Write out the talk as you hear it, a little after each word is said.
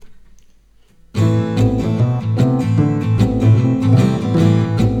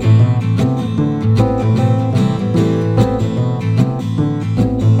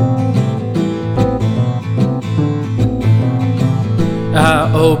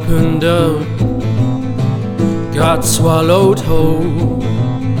opened up, got swallowed whole.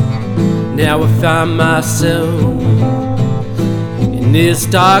 Now I find myself in this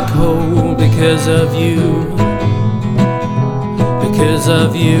dark hole because of you, because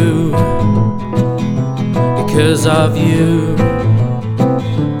of you, because of you.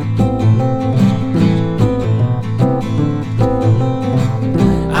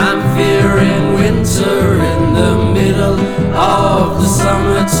 I'm fearing winter in the middle of the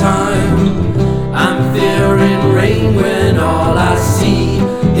summertime. I'm fearing rain when all I see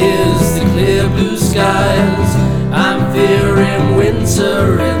is the clear blue skies. I'm fearing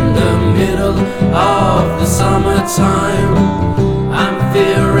winter in the middle of the summertime. I'm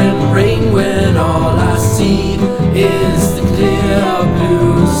fearing rain when all I see is the clear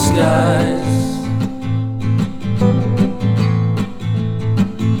blue skies.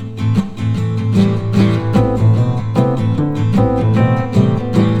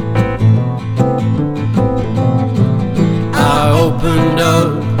 Opened up,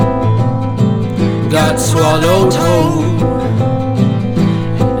 got swallowed whole,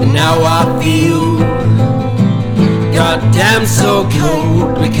 and now I feel goddamn so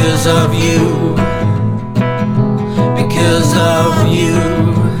cold because of you, because of you,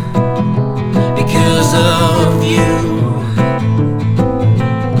 because of you.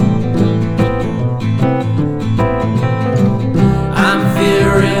 I'm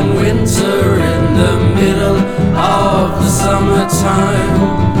fearing winter in the middle of the summertime.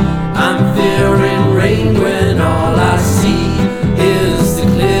 I'm fearing rain when all I see is the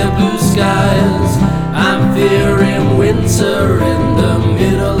clear blue skies. I'm fearing winter in the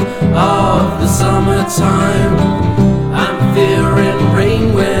middle of the summertime. I'm fearing